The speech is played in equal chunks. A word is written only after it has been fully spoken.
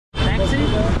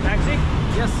Taxi? Taxi?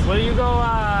 Yes. Will you go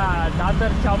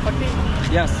Dadar Chowpatti?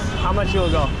 Yes. How much you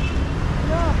will go?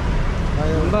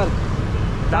 Number.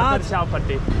 Dadar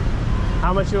Chowpatti.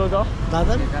 How much you will go?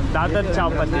 Dadar? Dadar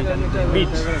Chowpatti Beach,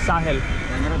 Sahil.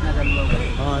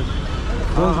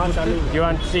 You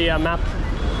want to see a map?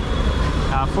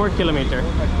 4 kilometer.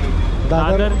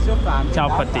 Dadar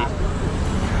Chowpatti.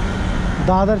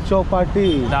 Dadar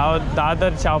Chowpatti.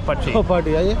 Dadar Chowpatti.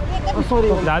 Chowpatti, oh, sorry.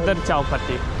 Dadar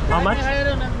Chowpatti. How much?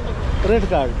 Red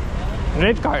card.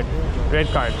 Red card. Red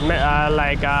card.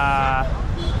 Like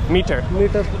meter.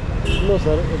 Meter. No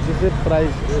sir, this is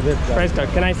price red card. Price card.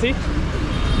 Can I see?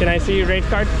 Can I see red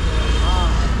card?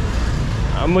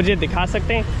 मुझे दिखा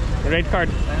सकते हैं red card?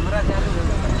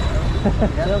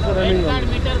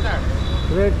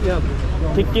 Red, yeah.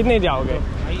 कितने जाओगे?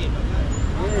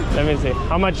 Let me see.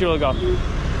 How much you will go?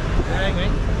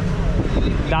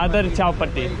 Dadar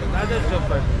Chowpatti.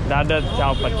 Dadar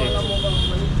Chowpatti.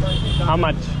 How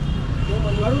much?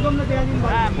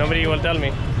 Nobody will tell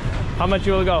me. How much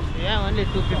you will go? Yeah, only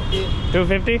 250.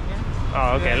 250?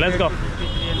 Oh, okay. Let's go.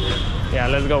 Yeah,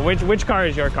 let's go. Which car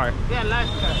is your car? Yeah,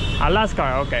 last car. Last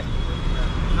car. Okay.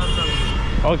 No problem.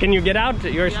 Oh, can you get out?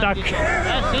 You're stuck.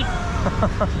 Yeah, sit.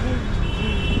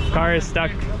 Car is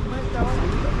stuck.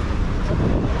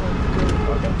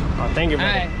 Okay. Oh, thank you,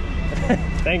 brother.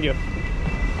 Thank you.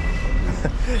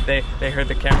 They heard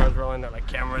the cameras rolling. They're like,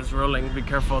 cameras rolling. Be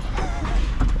careful.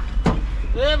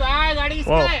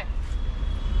 Whoa.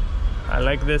 I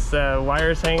like this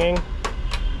wires hanging.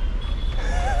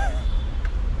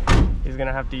 He's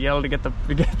gonna have to yell to get the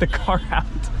car out.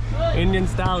 Indian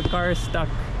style car is stuck.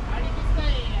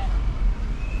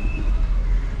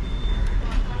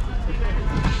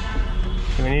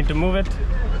 Do we need to move it?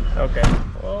 Okay.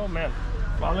 Oh man,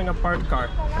 falling apart car.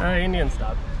 Indian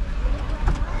style.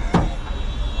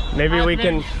 Maybe we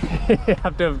can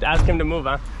have to ask him to move,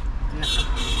 huh? Yeah.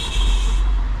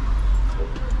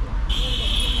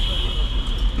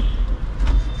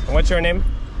 What's your name?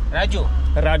 Raju.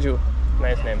 Raju.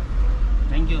 Nice name.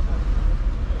 Thank you.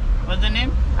 What's the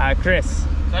name? Chris.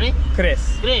 Sorry?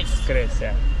 Chris. Chris. Chris,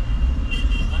 yeah.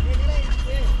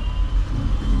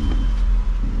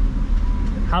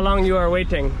 How long you are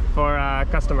waiting for a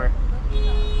customer? Only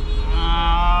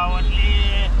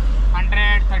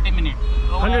 130 minutes.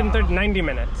 130, 90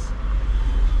 minutes.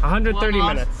 130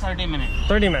 minutes. 30 minutes.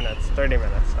 30 minutes. 30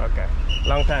 minutes. Okay.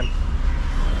 Long time.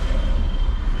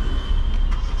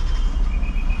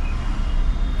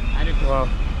 Well,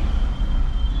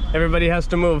 everybody has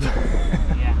to move.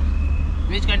 Yeah.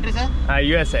 Which country, sir?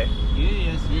 USA.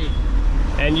 USA.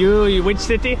 And you, which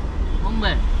city?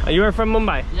 Mumbai. You are from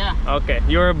Mumbai? Yeah. Okay.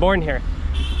 You were born here.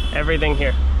 Everything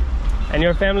here. And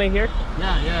your family here?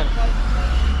 Yeah, yeah.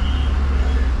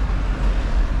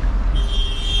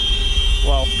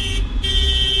 Wow.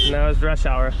 Now it's rush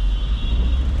hour.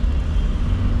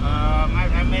 My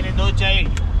family, 2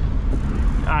 child.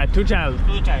 Two child.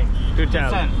 2 child. Two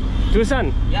child. Son. Two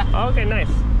son? Yeah. Oh, okay, nice.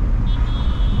 So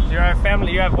you're a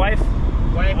family. You have wife?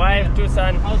 Wife. Wife, 2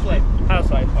 son. Housewife.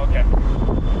 Housewife. Okay.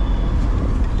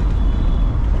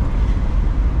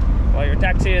 Well, your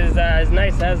taxi is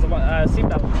nice. Has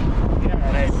seatbelt.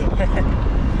 Yeah, nice.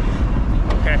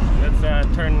 Okay, let's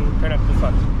turn up this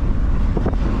one.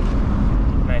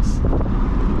 Nice.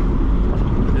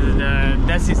 This is the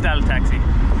Desi style taxi.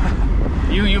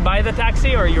 You buy the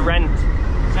taxi or you rent?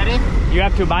 Sorry? You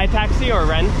have to buy taxi or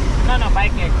rent? No,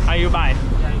 bike it. You buy?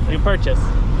 Yeah, You purchase?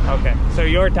 Okay, so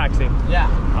your taxi? Yeah.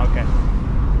 Okay.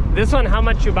 This one, how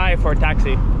much you buy for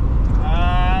taxi? No,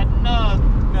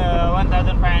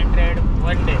 1,500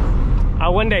 one day.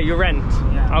 1 day you rent?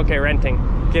 Yeah. Okay, renting.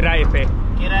 Kiraye pe?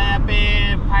 Kiraya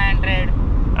pay 500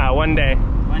 1 day?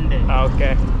 one day.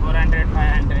 Okay. 400,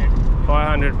 500.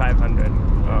 400, 500.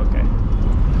 Okay.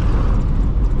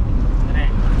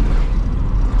 Right.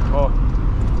 Oh.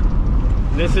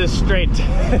 This is straight.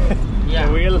 Yeah.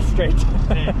 The wheel is straight.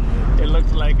 Right. It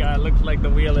looks like the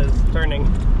wheel is turning.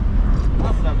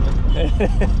 No problem.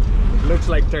 Looks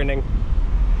like turning,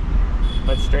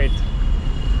 but straight.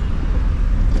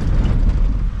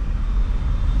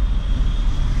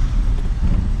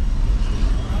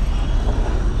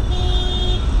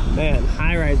 Man,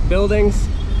 high-rise buildings.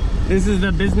 This is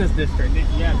the business district.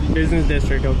 Yeah. Business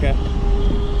district, okay.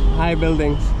 High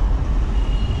buildings.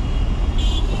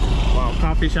 Wow,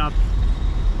 coffee shop.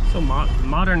 So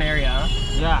modern area, huh?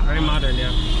 Yeah. Very modern,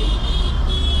 yeah.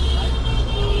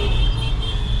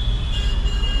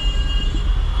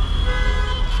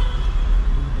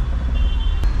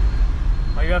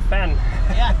 Oh, you have fan.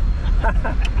 Yeah.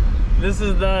 This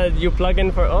is the, you plug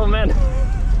in for, oh man.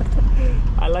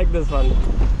 I like this one.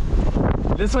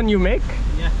 This one you make?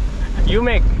 Yeah. You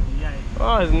make? Yeah.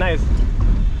 Oh, it's nice.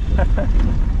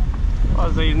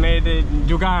 Oh, so you made it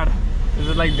Jugaad. Is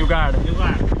it like Jugaad?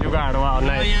 Jugaad. Jugaad, wow, So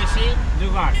nice. you see,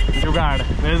 Jugaad. Jugaad.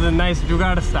 There's a nice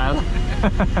Jugaad style.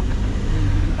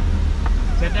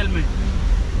 Settlement.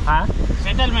 Huh?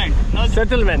 Settlement. No.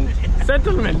 Settlement.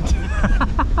 Settlement.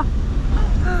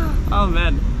 Oh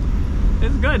man,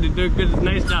 it's good. You do a good,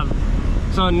 nice job.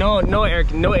 So no air,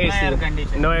 no AC, air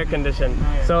condition. no air condition. No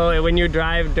air. So when you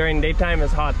drive during daytime,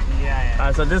 it's hot.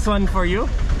 Yeah. So this one for you,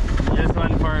 this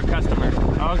one for a customer.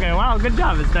 Okay, wow, good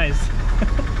job. It's nice.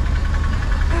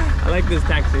 I like this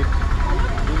taxi.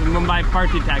 This is Mumbai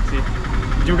party taxi.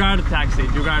 Jugaad taxi.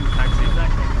 Jugaad taxi.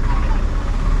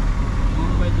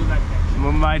 Mumbai Jugaad taxi.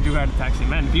 Mumbai Jugaad taxi.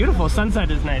 Man, beautiful. Sunset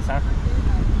is nice, huh?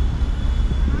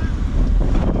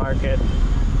 Market.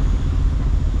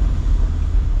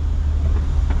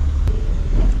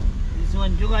 This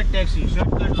one Jugaad taxi,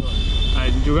 shortcut road.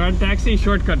 Jugaad taxi,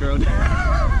 shortcut road.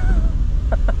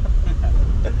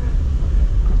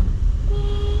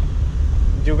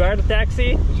 Jugaad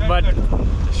taxi, but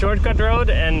shortcut road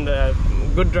and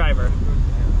good driver.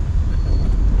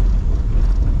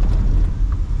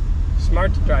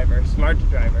 Smart driver, smart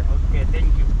driver. Okay,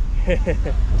 thank you.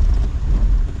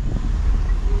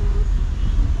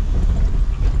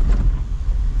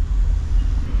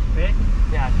 Okay.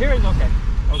 Yeah, here is okay.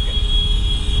 Okay.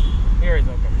 Here is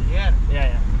okay. Here.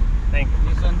 Yeah. Thank you.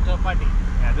 This one Chowpatti.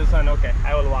 Yeah, this one okay.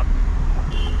 I will walk.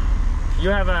 You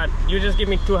have you just give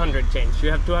me 200 change.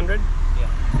 You have 200? Yeah.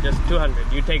 Just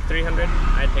 200. You take 300,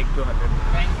 I take 200.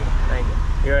 Thank you. Thank you.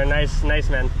 You're a nice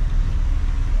man.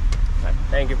 Right.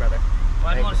 Thank you, brother.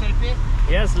 One Thank more you. selfie.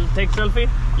 Yes, take selfie.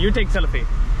 You take selfie.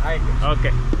 I do.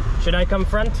 Okay. Should I come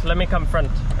front? Let me come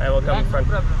front. I will come Yeah, no front.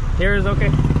 problem. Here is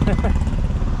okay.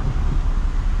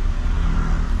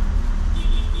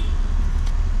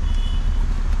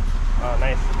 Oh,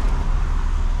 nice.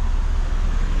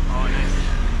 Oh, nice.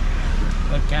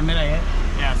 Got camera here.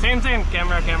 Yeah, same.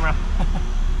 Camera.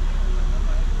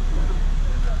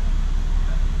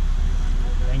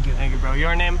 Thank you, bro.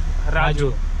 Your name?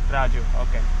 Raju. Raju.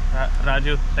 Okay.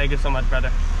 Raju, thank you so much,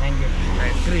 brother. Thank you.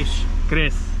 Great.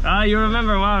 Chris. Ah, you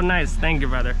remember? Wow, nice. Thank you,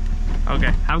 brother.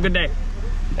 Okay. Have a good day.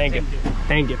 Thank you.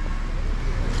 Thank you.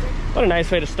 What a nice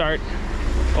way to start.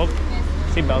 Oh,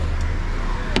 seatbelt.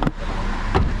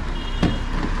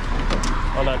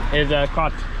 Hold on. It's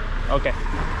caught. Okay.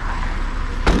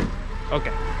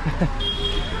 Okay.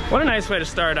 What a nice way to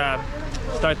start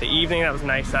the evening. That was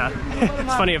nice.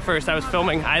 It's funny, at first I was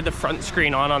filming, I had the front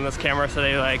screen on this camera, so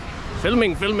they were like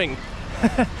filming.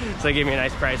 So they gave me a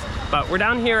nice price. But we're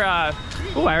down here.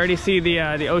 Oh, I already see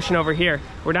the ocean over here.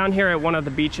 We're down here at one of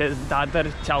the beaches,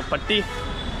 Dadar Chowpatti.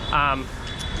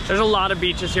 There's a lot of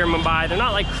beaches here in Mumbai. They're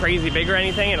not like crazy big or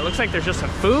anything, and it looks like there's just some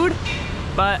food,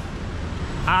 but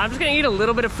I'm just gonna eat a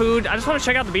little bit of food. I just want to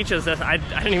check out the beaches. I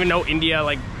didn't even know India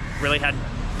like really had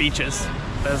beaches.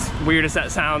 As weird as that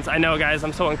sounds, I know, guys,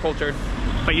 I'm so uncultured,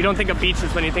 but you don't think of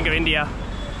beaches when you think of India.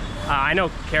 I know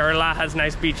Kerala has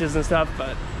nice beaches and stuff,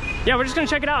 but yeah, we're just gonna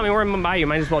check it out. I mean, we're in Mumbai. You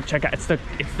might as well check out. It's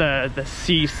the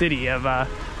sea city of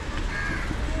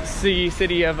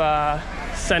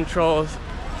central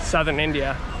southern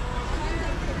India.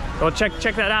 We'll check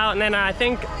that out, and then I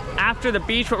think after the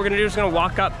beach, what we're gonna do is gonna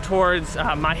walk up towards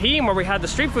Mahim, where we had the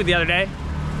street food the other day,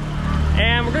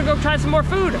 and we're gonna go try some more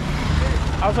food.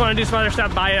 I also want to do some other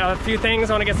stuff, buy a few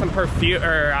things. I want to get some perfume,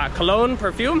 or cologne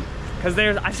perfume, because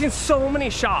I've seen so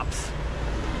many shops.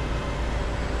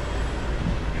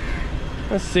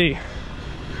 Let's see.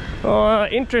 Oh,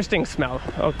 interesting smell.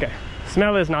 Okay,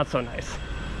 smell is not so nice.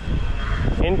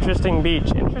 Interesting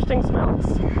beach, interesting smells.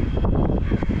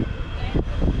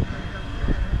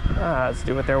 Let's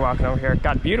do what they're walking over here.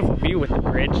 Got beautiful view with the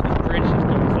bridge. This bridge just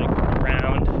goes like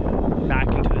around back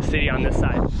into the city on this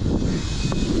side.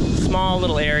 Small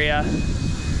little area.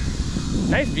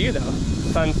 Nice view though.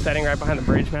 Sun setting right behind the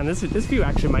bridge, man. This view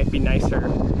actually might be nicer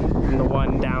than the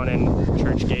one down in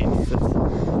Church Gates.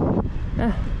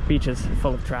 Beach is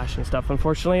full of trash and stuff.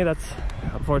 Unfortunately, in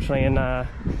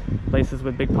places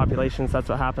with big populations, that's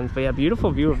what happens. But yeah,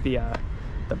 beautiful view of the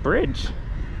bridge.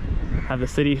 Have the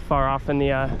city far off in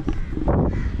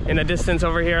the distance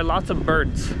over here. Lots of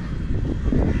birds.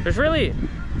 There's really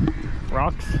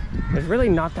rocks. There's really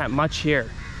not that much here.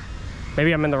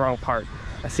 Maybe I'm in the wrong part.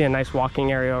 I see a nice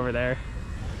walking area over there.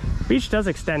 Beach does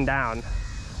extend down.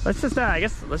 Let's just I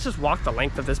guess let's just walk the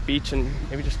length of this beach and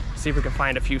maybe just see if we can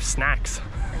find a few snacks.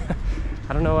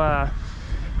 I don't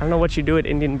know what you do at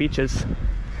Indian beaches.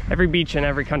 Every beach in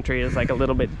every country is like a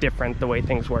little bit different, the way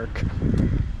things work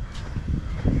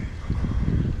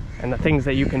and the things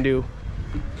that you can do.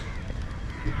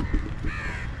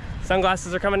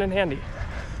 Sunglasses are coming in handy.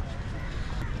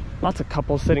 Lots of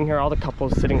couples sitting here. All the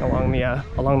couples sitting along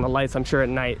the lights. I'm sure at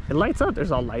night it lights up. There's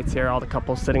all lights here. All the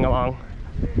couples sitting along,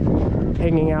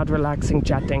 hanging out, relaxing,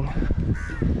 chatting.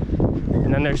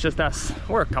 And then there's just us.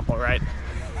 We're a couple, right?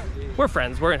 We're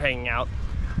friends. We're hanging out.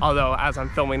 Although as I'm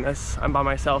filming this, I'm by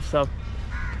myself. So,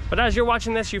 but as you're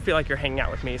watching this, you feel like you're hanging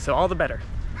out with me. So all the better.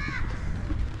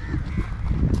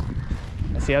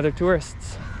 I see other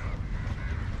tourists.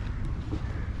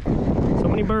 So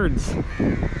many birds.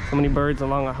 So many birds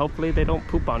along. Hopefully they don't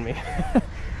poop on me.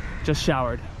 Just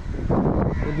showered.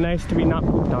 It's nice to be not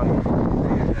pooped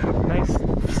on. Nice.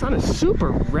 The sun is super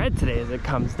red today as it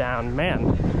comes down.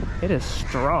 Man, it is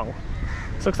strong.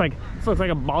 This looks like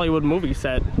a Bollywood movie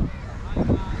set.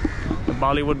 The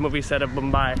Bollywood movie set of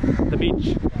Mumbai, the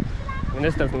beach. I mean,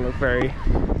 this doesn't look very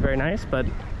nice, but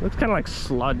it looks kind of like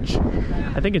sludge.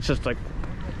 I think it's just like,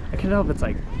 I can't tell if it's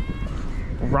like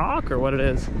rock or what it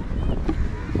is.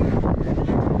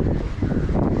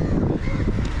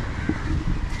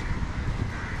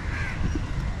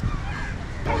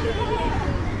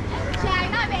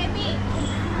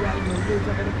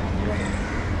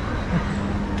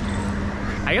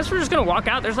 I guess we're just gonna walk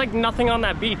out. There's like nothing on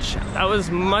that beach. That was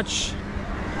much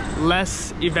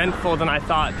less eventful than I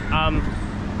thought.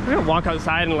 We're gonna walk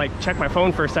outside and like check my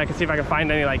phone for a second, see if I can find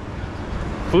any like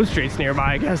food streets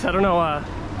nearby, I guess. I don't know.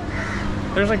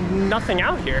 There's like nothing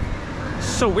out here. It's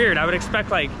so weird. I would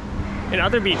expect like in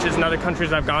other beaches in other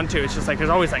countries I've gone to, it's just like there's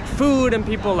always like food and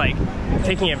people like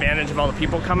taking advantage of all the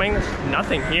people coming. There's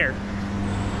nothing here.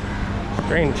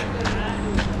 Strange.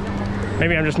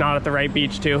 Maybe I'm just not at the right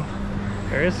beach too.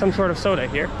 There is some sort of soda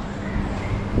here.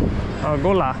 Oh,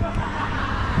 Gola.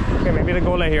 Okay, maybe the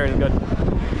Gola here is good.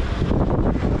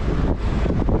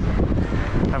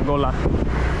 Have Gola.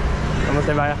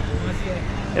 Namaste, Bhaiya.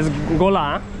 Is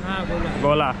Gola, huh? Gola.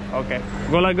 Gola, okay.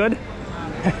 Gola good?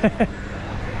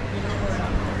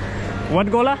 What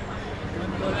Gola?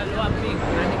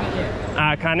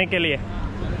 खाने के लिए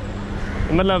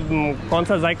मतलब कौन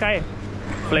सा जायका है?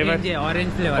 Flavor?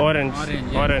 Orange flavor.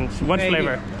 Orange. What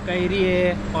flavor? Carry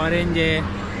है, orange है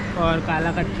और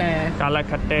काला खट्टा है. काला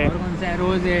खट्टे. और कौन सा है?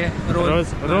 रोज है.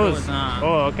 Rose.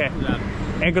 Oh, okay.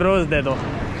 Egg rose दे दो.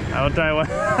 I will try one.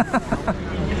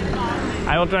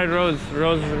 I will try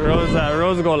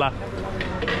rose Gola.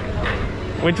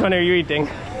 Which one are you eating?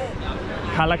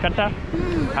 Kala khatta?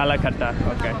 Kala khatta.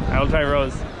 Okay. I will try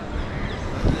rose.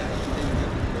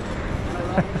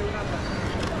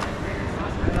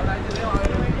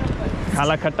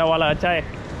 Kala khatta wala अच्छा है?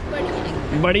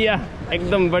 बढ़िया.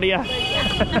 एकदम बढ़िया.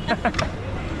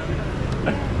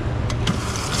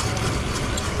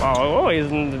 Wow, oh,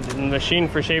 he's in the machine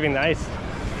for shaving the ice.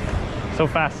 So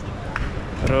fast.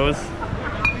 Rose.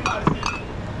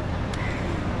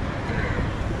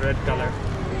 Red color.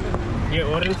 ये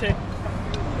orange है?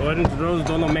 Orange rose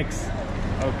दोनों mix.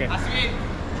 Okay.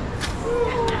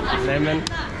 Lemon.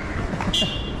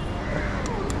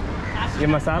 ये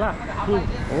मसाला?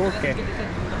 Okay.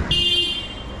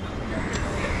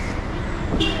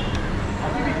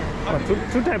 Oh,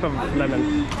 two type of lemon.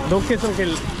 दो किस्म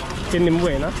के नींबू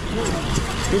है ना?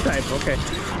 Two type. Okay.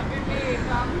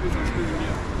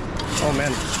 Oh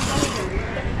man.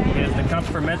 Here's the cup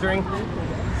for measuring.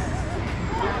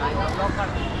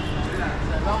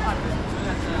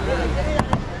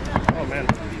 Oh man.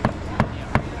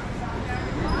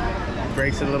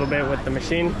 Breaks it a little bit with the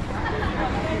machine.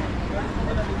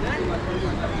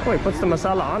 Oh, he puts the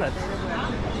masala on it.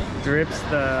 Drips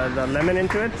the lemon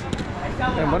into it.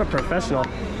 Man, what a professional.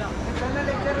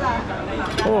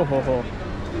 Oh ho ho.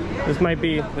 This might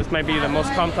be the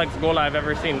most complex gola I've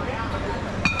ever seen.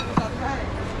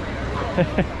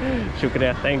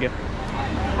 Shukriya, thank you.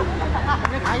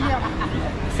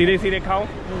 सीधे खाओ?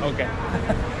 Okay.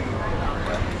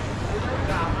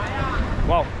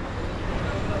 Wow.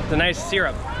 It's a nice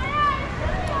syrup.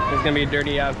 It's gonna be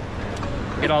dirty.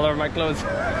 Get all over my clothes.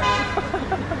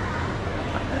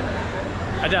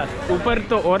 अच्छा, ऊपर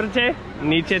तो orange है,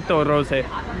 नीचे तो rose है.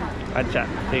 अच्छा,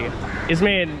 ठीक है.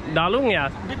 इसमें डालूं या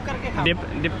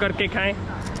dip करके खाएं?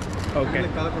 Okay.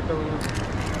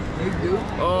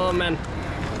 Oh man,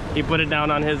 he put it down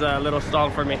on his little stall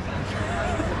for me.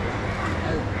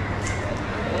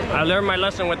 I learned my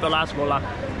lesson with the last gola.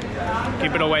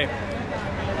 Keep it away.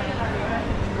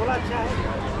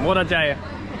 बहुत अच्छा है.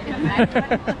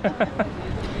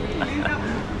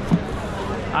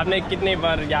 आपने कितनी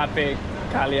बार यहाँ पे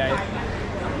खा लिया है?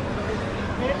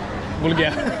 भूल गया.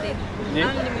 जी?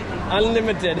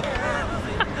 Unlimited.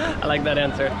 I like that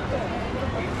answer.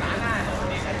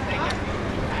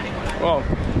 Whoa.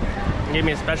 Gave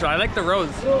me a special. I like the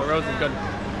rose. The rose is good.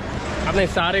 आपने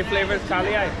सारे flavors खा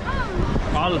लिया है?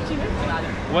 All.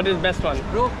 What is best one?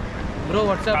 Bro,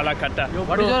 what's up? Kala Khatta.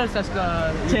 What is your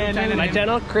channel? My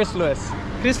channel, Chris Lewis.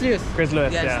 Chris Lewis. Chris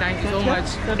Lewis, Yes, yeah. thank you so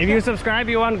much. If you subscribe,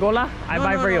 you want Gola, I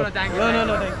buy for you. No, thank you.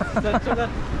 No, thank you.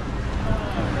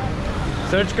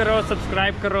 Search karo,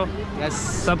 subscribe karo, Yes.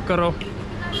 sub karo.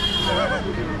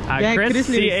 Yeah, Chris, Chris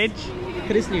Lewis. C-H-R.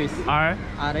 Chris Lewis. Alright.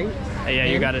 Yeah,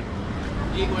 you got it.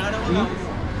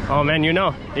 Oh man, you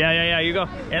know. Yeah, you go.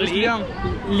 L-E.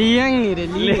 Liang नहीं रे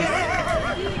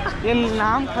Liang ये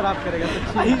नाम खराब करेगा तो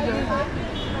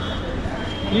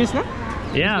Lewis ना?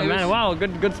 Yeah, Lewis. man, wow,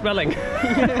 good spelling.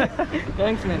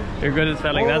 Thanks man. You're good at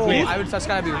spelling, that's me. I will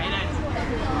subscribe you.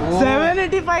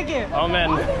 785K. Oh man.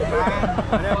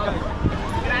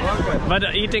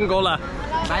 But eating Gola.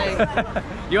 Bye.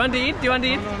 You want to eat? Do you want to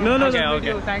eat? No, okay, thank okay.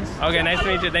 you, thanks. Okay, nice to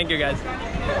meet you. Thank you guys.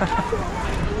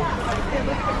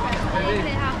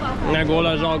 Now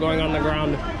Gola is all going on the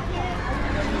ground.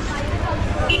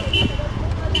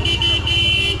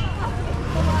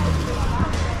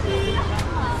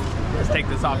 Let's take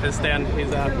this off his stand. He's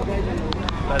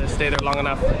let it stay there long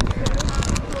enough.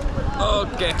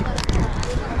 Okay.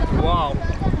 Wow.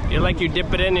 You like you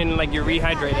dip it in and like you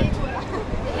rehydrate it.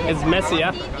 It's messy,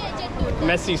 yeah?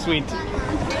 Messy sweet.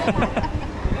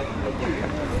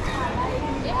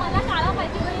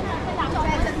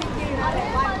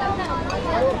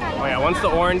 Oh yeah, once the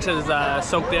orange is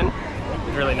soaked in,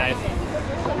 it's really nice.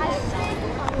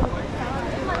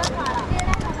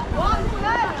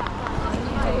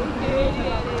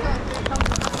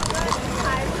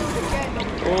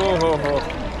 Oh.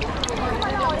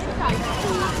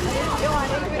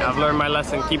 Yeah, I've learned my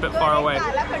lesson. Keep it far away,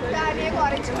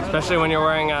 especially when you're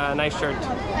wearing a nice shirt.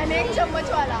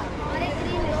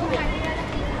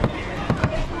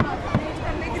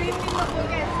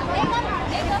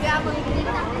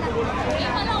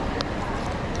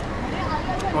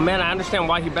 Oh man, I understand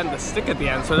why he bent the stick at the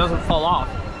end so it doesn't fall off.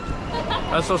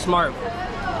 That's so smart.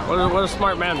 What a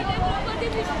smart man.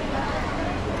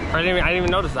 I didn't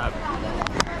even notice that.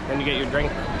 Then you get your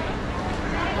drink.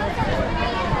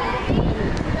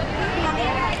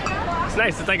 It's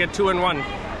nice. It's like a 2-in-1.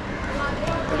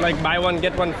 Like buy one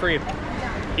get one free.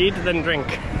 Eat then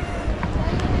drink.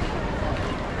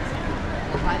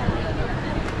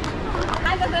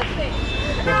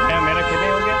 मेरा कितने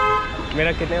हो गया?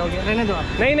 मेरा कितने हो गया? रहने दो आप.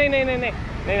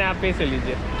 नहीं आप पैसे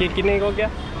लीजिए. कितने हो गया?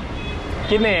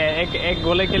 कितने हैं? एक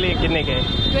गोले के लिए कितने के?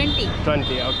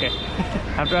 20. Okay.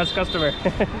 Have to ask customer.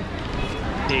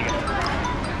 ठीक है.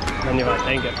 धन्यवाद.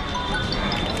 Thank you.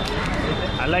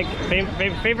 I like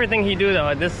favorite thing he do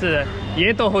though. This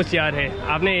ये तो होशियार है.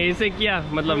 आपने ऐसे किया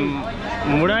मतलब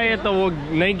मुड़ा है तो वो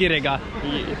नहीं गिरेगा.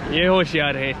 ये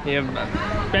होशियार है. ये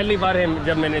पहली बार है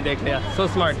जब मैंने देख लिया. So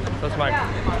smart.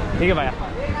 ठीक है भैया.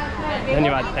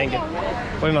 धन्यवाद. Thank you.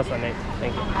 कोई मसला नहीं.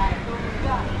 Thank you.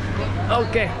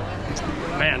 Okay.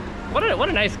 Man, what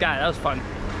a nice guy. That was fun.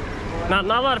 Not a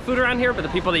lot of food around here, but the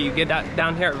people that you get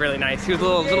down here are really nice. He was a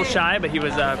little shy, but he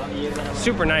was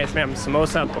super nice, man.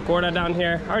 Samosa, pakora down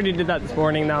here. I already did that this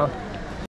morning now.